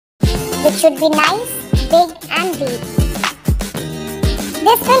It should be nice, big and deep.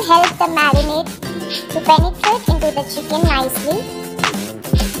 This will help the marinade to penetrate into the chicken nicely.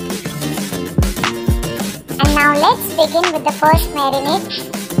 And now let's begin with the first marinade.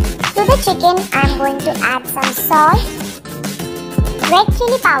 To the chicken I am going to add some salt, red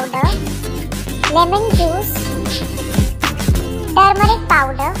chili powder, lemon juice, turmeric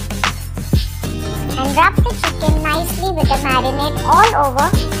powder, and rub the chicken nicely with the marinade all over,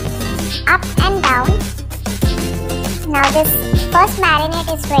 up and down. Now this first marinade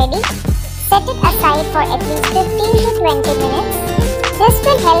is ready. Set it aside for at least 15 to 20 minutes. This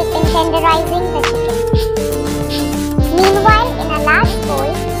will help in tenderizing the chicken. Meanwhile, in a large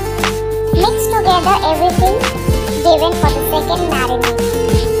bowl, mix together everything given for the second marinade.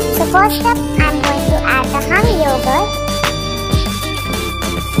 So first up, I am going to add the hung yogurt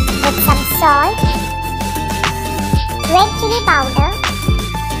with some salt, red chili powder,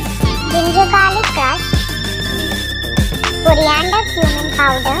 ginger garlic crush, coriander cumin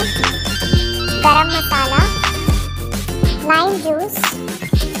powder, garam masala, lime juice,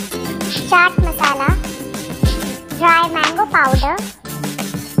 chaat masala, dry mango powder,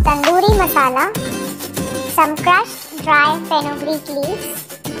 tandoori masala, some crushed dry fenugreek leaves,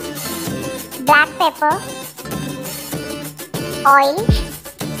 black pepper, oil,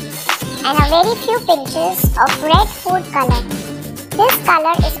 and a very few pinches of red food color. This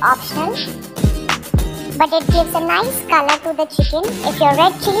color is optional, but it gives a nice color to the chicken if your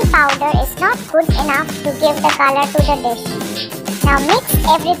red chili powder is not good enough to give the color to the dish. Now mix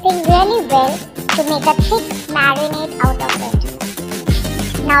everything really well to make a thick marinade out of it.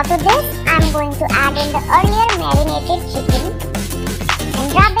 Now to this I am going to add in the earlier marinated chicken and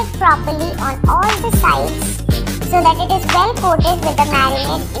rub it properly on all the sides so that it is well coated with the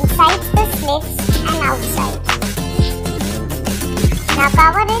marinade inside the slits and outside. Now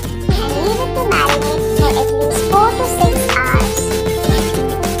cover it and leave it to marinate for at least 4 to 6 hours,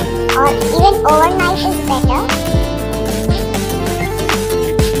 or even overnight is better.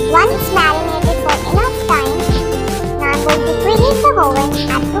 Once marinated for enough time, now I am going to preheat the oven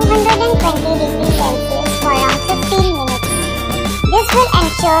at 220 degrees Celsius for around 15 minutes. This will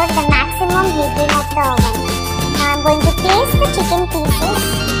ensure the maximum heating of the oven. Now I am going to place the chicken pieces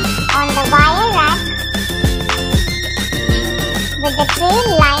on the wire rack with the tray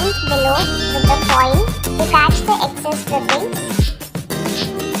lined below with the foil to catch the excess drippings.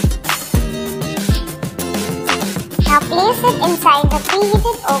 Now place it inside the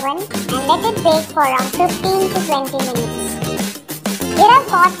preheated oven and let it bake for around 15 to 20 minutes. Here I've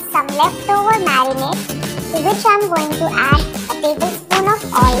got some leftover marinade to which I am going to add a tablespoon of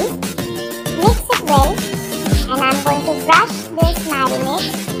oil. Mix it well and I am going to brush this marinade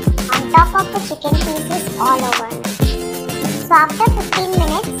on top of the chicken pieces all over. So after 15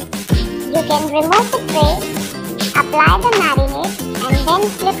 minutes, you can remove the tray, apply the marinade and then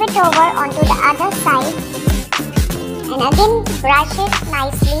flip it over onto the other side and again brush it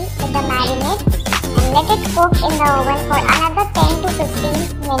nicely with the marinade and let it cook in the oven for another 10 to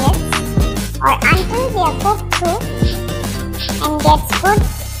 15 minutes or until they are cooked through and gets good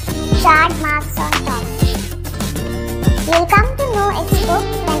charred marks on top. You will come to know it's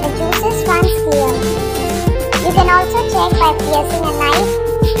cooked when the juices run clear. You can also check by piercing a knife